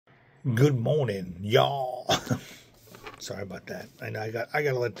Good morning, y'all. Sorry about that. I know I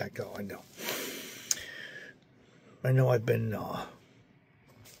gotta let that go. I know I've been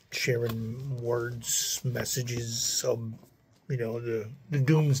sharing words, messages of, the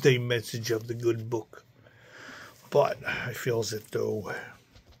doomsday message of the good book. But I feel as if though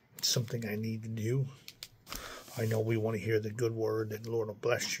it's something I need to do. I know we want to hear the good word that the Lord will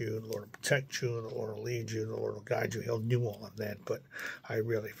bless you, the Lord will protect you, the Lord will lead you, the Lord will guide you. He'll do all of that. But I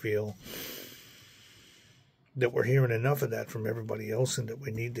really feel that we're hearing enough of that from everybody else and that we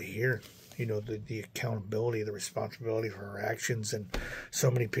need to hear, the accountability, the responsibility for our actions. And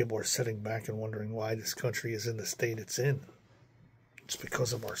so many people are sitting back and wondering why this country is in the state it's in. It's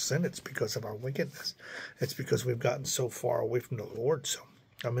because of our sin. It's because of our wickedness. It's because we've gotten so far away from the Lord. So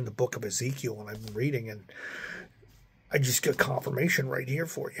I'm in the book of Ezekiel and I've been reading, and I just got confirmation right here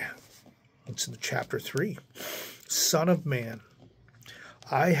for you. It's in chapter 3. Son of man,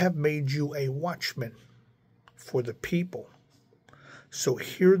 I have made you a watchman for the people. So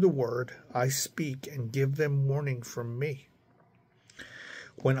hear the word I speak and give them warning from me.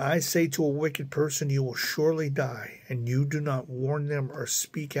 When I say to a wicked person, you will surely die, and you do not warn them or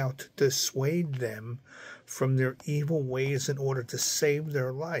speak out to dissuade them from their evil ways in order to save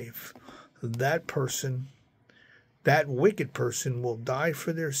their life, that wicked person will die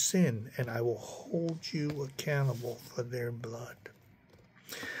for their sin, and I will hold you accountable for their blood.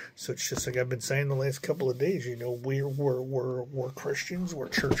 So it's just like I've been saying the last couple of days, we're Christians, we're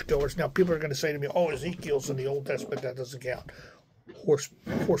churchgoers. Now people are going to say to me, oh, Ezekiel's in the Old Testament, that doesn't count. Horse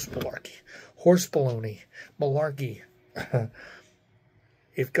malarkey. Horse baloney. Malarkey.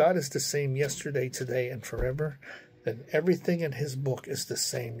 If God is the same yesterday, today, and forever, then everything in his book is the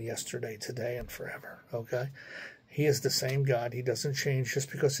same yesterday, today, and forever. Okay? He is the same God. He doesn't change.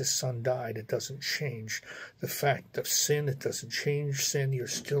 Just because his son died, it doesn't change the fact of sin. It doesn't change sin. You're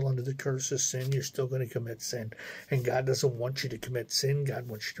still under the curse of sin. You're still going to commit sin. And God doesn't want you to commit sin. God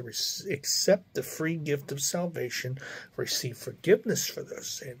wants you to accept the free gift of salvation, receive forgiveness for those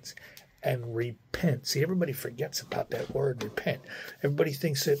sins, and repent. See, everybody forgets about that word, repent. Everybody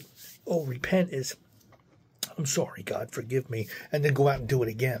thinks that, repent is, I'm sorry, God, forgive me, and then go out and do it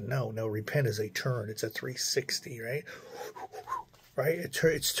again. No, repent is a turn. It's a 360, right? Right?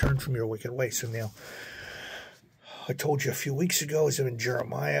 It's turned from your wicked way. So now, I told you a few weeks ago, I was in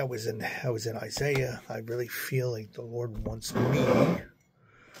Jeremiah, I was in Isaiah. I really feel like the Lord wants me,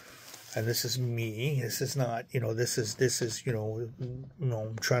 and this is me. This is not, this is,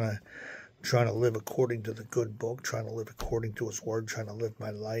 I'm trying to live according to the good book, trying to live according to his word, trying to live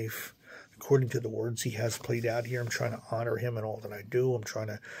my life according to the words he has played out here. I'm trying to honor him in all that I do. I'm trying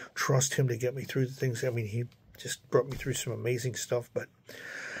to trust him to get me through the things. I mean, he just brought me through some amazing stuff, but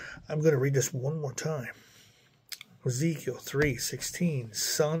I'm going to read this one more time. Ezekiel 3:16,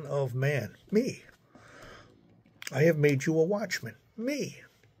 Son of man, me. I have made you a watchman, me.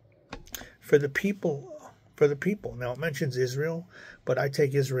 For the people. Now it mentions Israel, but I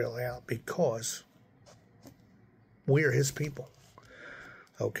take Israel out because we are his people.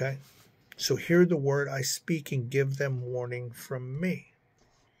 Okay? So hear the word I speak and give them warning from me.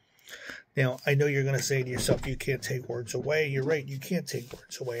 Now, I know you're going to say to yourself, you can't take words away. You're right, you can't take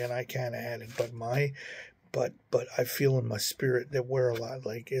words away, and I can't add it. But I feel in my spirit that we're a lot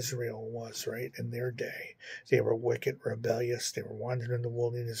like Israel was, right, in their day. They were wicked, rebellious. They were wandering in the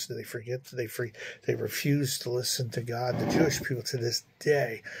wilderness. They refused to listen to God. The Jewish people to this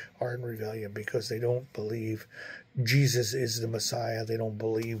day are in rebellion because they don't believe Jesus is the Messiah. They don't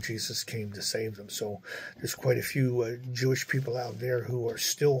believe Jesus came to save them. So there's quite a few Jewish people out there who are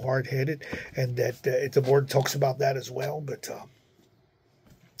still hard-headed, and that the word talks about that as well. But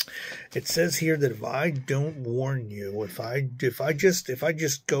it says here that if I don't warn you, if I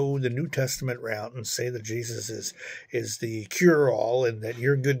just go the New Testament route and say that Jesus is the cure-all and that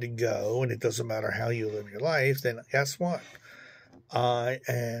you're good to go and it doesn't matter how you live your life, then guess what? I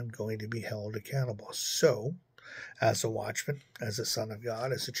am going to be held accountable. So, as a watchman, as a son of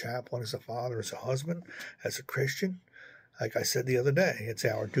God, as a chaplain, as a father, as a husband, as a Christian, like I said the other day, it's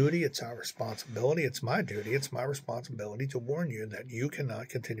our duty, it's our responsibility, it's my duty, it's my responsibility to warn you that you cannot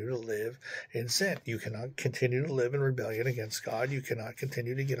continue to live in sin. You cannot continue to live in rebellion against God. You cannot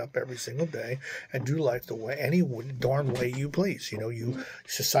continue to get up every single day and do life the way, any darn way you please.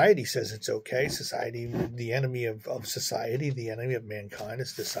 Society says it's okay. Society, the enemy of society, the enemy of mankind,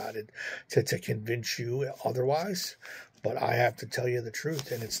 has decided to convince you otherwise. But I have to tell you the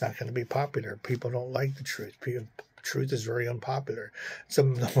truth, and it's not going to be popular. People don't like the truth. Truth is very unpopular. It's the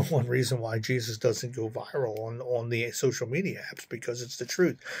number one reason why Jesus doesn't go viral on the social media apps, because it's the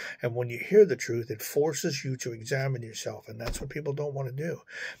truth. And when you hear the truth, it forces you to examine yourself. And that's what people don't want to do,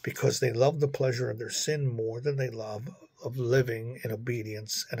 because they love the pleasure of their sin more than they love of living in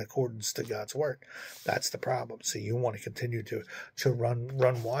obedience and accordance to God's word. That's the problem. So you want to continue to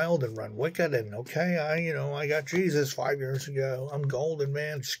run wild and run wicked, and okay, I got Jesus 5 years ago. I'm golden,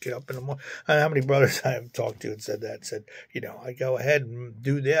 man. Just get up in the morning. I don't know how many brothers I have talked to and said that. Said, I go ahead and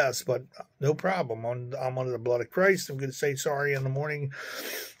do this, but no problem. I'm under the blood of Christ. I'm going to say sorry in the morning.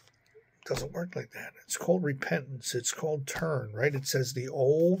 Doesn't work like that. It's called repentance. It's called turn, right? It says the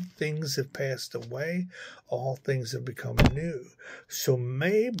old things have passed away, all things have become new. So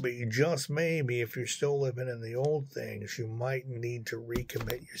maybe, just maybe, if you're still living in the old things, you might need to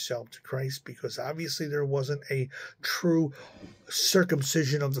recommit yourself to Christ, because obviously there wasn't a true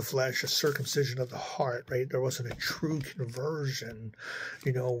circumcision of the flesh, a circumcision of the heart, right? There wasn't a true conversion.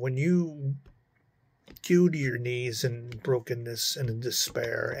 When you go to your knees in brokenness and in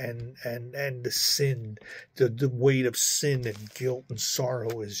despair and the sin, the weight of sin and guilt and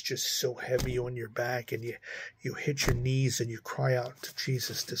sorrow is just so heavy on your back, and you hit your knees and you cry out to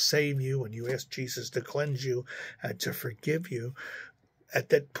Jesus to save you, and you ask Jesus to cleanse you and to forgive you. At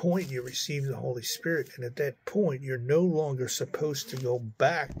that point, you receive the Holy Spirit, and at that point, you're no longer supposed to go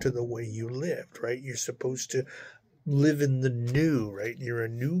back to the way you lived, right? You're supposed to live in the new, right? You're a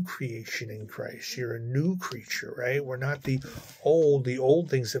new creation in Christ. You're a new creature, right? We're not the old. The old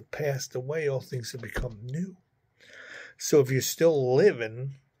things have passed away. All things have become new. So if you're still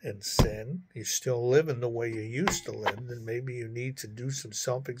living in sin, you're still living the way you used to live, then maybe you need to do some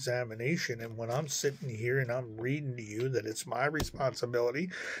self-examination. And when I'm sitting here and I'm reading to you that it's my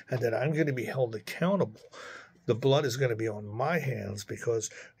responsibility and that I'm going to be held accountable, the blood is going to be on my hands, because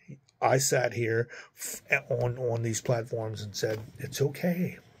I sat here on these platforms and said, it's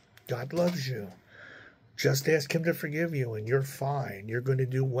okay. God loves you. Just ask him to forgive you and you're fine. You're going to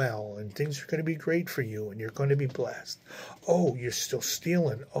do well and things are going to be great for you and you're going to be blessed. Oh, you're still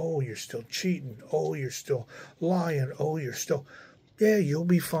stealing. Oh, you're still cheating. Oh, you're still lying. Oh, you're still... Yeah, you'll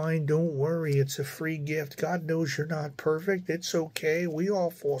be fine. Don't worry. It's a free gift. God knows you're not perfect. It's okay. We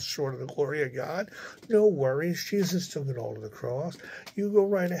all fall short of the glory of God. No worries. Jesus took it all to the cross. You go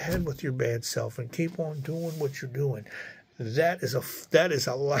right ahead with your bad self and keep on doing what you're doing. That is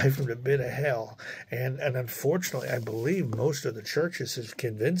a lie from the pit of hell. And unfortunately, I believe most of the churches have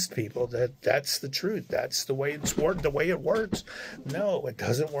convinced people that that's the truth. That's the way the way it works. No, it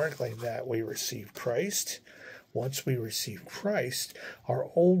doesn't work like that. We receive Christ. Once we receive Christ, our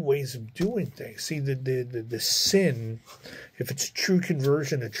old ways of doing things. See, the sin, if it's a true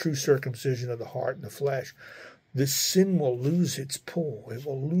conversion, a true circumcision of the heart and the flesh, the sin will lose its pull. It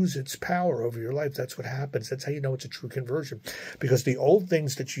will lose its power over your life. That's what happens. That's how you know it's a true conversion. Because the old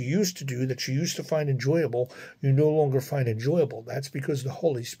things that you used to do, that you used to find enjoyable, you no longer find enjoyable. That's because the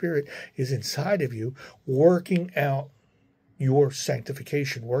Holy Spirit is inside of you, working out your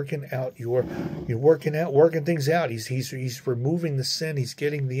sanctification, working things out. He's removing the sin. He's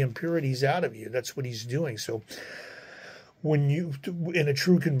getting the impurities out of you. That's what he's doing. So when you, in a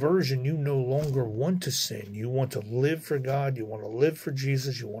true conversion, you no longer want to sin. You want to live for God. You want to live for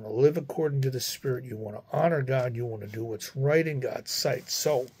Jesus. You want to live according to the Spirit. You want to honor God. You want to do what's right in God's sight.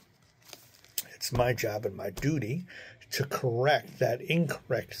 So it's my job and my duty to correct that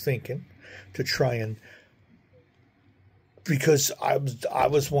incorrect thinking, to try and, because I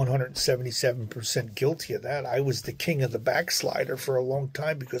was 177% guilty of that. I was the king of the backslider for a long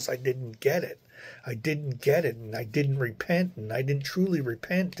time because I didn't get it. I didn't get it, and I didn't repent, and I didn't truly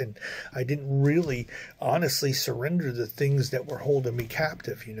repent, and I didn't really honestly surrender the things that were holding me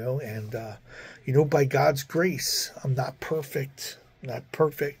captive, and, by God's grace, I'm not perfect,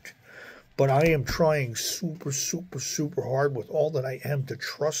 but I am trying super, super, super hard with all that I am to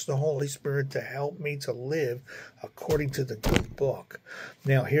trust the Holy Spirit to help me to live according to the good book.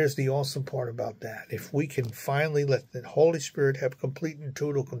 Now, here's the awesome part about that. If we can finally let the Holy Spirit have complete and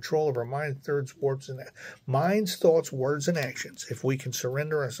total control of our minds, thoughts, words, and actions, if we can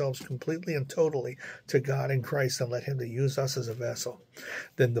surrender ourselves completely and totally to God in Christ and let him to use us as a vessel,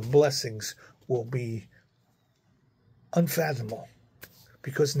 then the blessings will be unfathomable.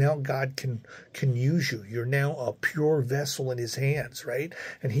 because now God can use you. You're now a pure vessel in his hands, right?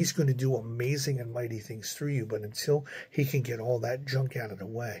 And he's going to do amazing and mighty things through you. But until he can get all that junk out of the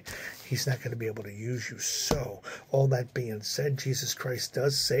way, he's not going to be able to use you. So all that being said, Jesus Christ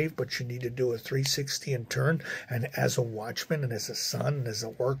does save, but you need to do a 360 and turn. And as a watchman and as a son and as a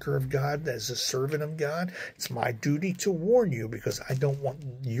worker of God, as a servant of God, it's my duty to warn you, because I don't want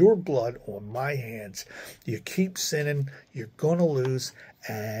your blood on my hands. You keep sinning, you're going to lose,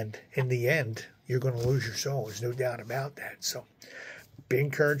 and in the end, you're going to lose your soul. There's no doubt about that. So be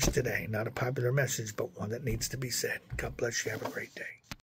encouraged today. Not a popular message, but one that needs to be said. God bless you. Have a great day.